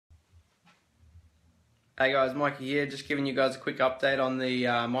Hey guys, Mikey here, just giving you guys a quick update on the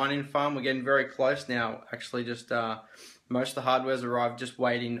mining farm. We're getting very close now. Actually, just most of the hardware's arrived, just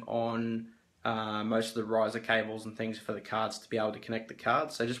waiting on most of the riser cables and things for the cards to be able to connect the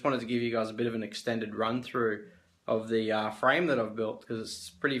cards. So just wanted to give you guys a bit of an extended run through of the frame that I've built, because it's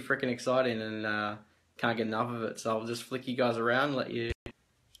pretty freaking exciting and can't get enough of it. So I'll just flick you guys around, let you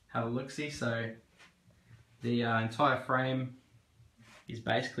have a look-see. So the entire frame is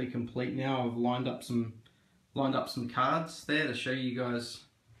basically complete now. I've lined up some cards there to show you guys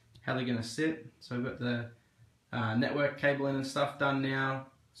how they're going to sit. So we've got the network cabling and stuff done now.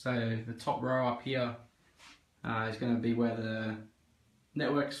 So the top row up here is going to be where the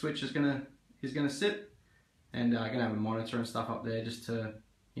network switch is going to sit, and I'm going to have a monitor and stuff up there just to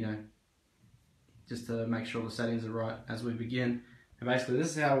make sure the settings are right as we begin. And basically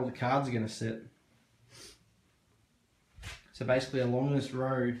this is how all the cards are going to sit. So basically along this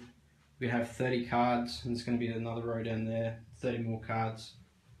row we have 30 cards, and there's going to be another row down there, 30 more cards.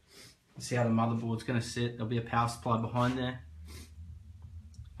 You see how the motherboard's going to sit. There'll be a power supply behind there.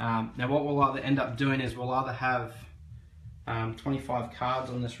 Now what we'll either end up doing is we'll either have 25 cards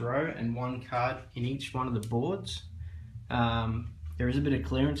on this row and 1 card in each one of the boards. There is a bit of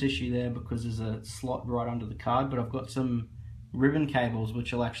clearance issue there because there's a slot right under the card, but I've got some ribbon cables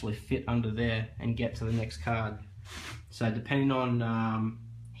which will actually fit under there and get to the next card. So depending on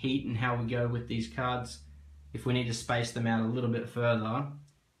heat and how we go with these cards, if we need to space them out a little bit further,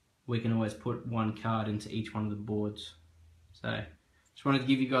 we can always put 1 card into each one of the boards. So just wanted to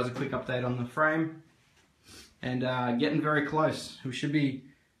give you guys a quick update on the frame, and getting very close. We should be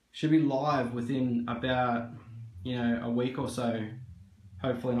live within about a week or so,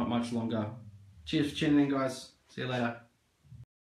 hopefully not much longer. Cheers for tuning in, guys. See you later.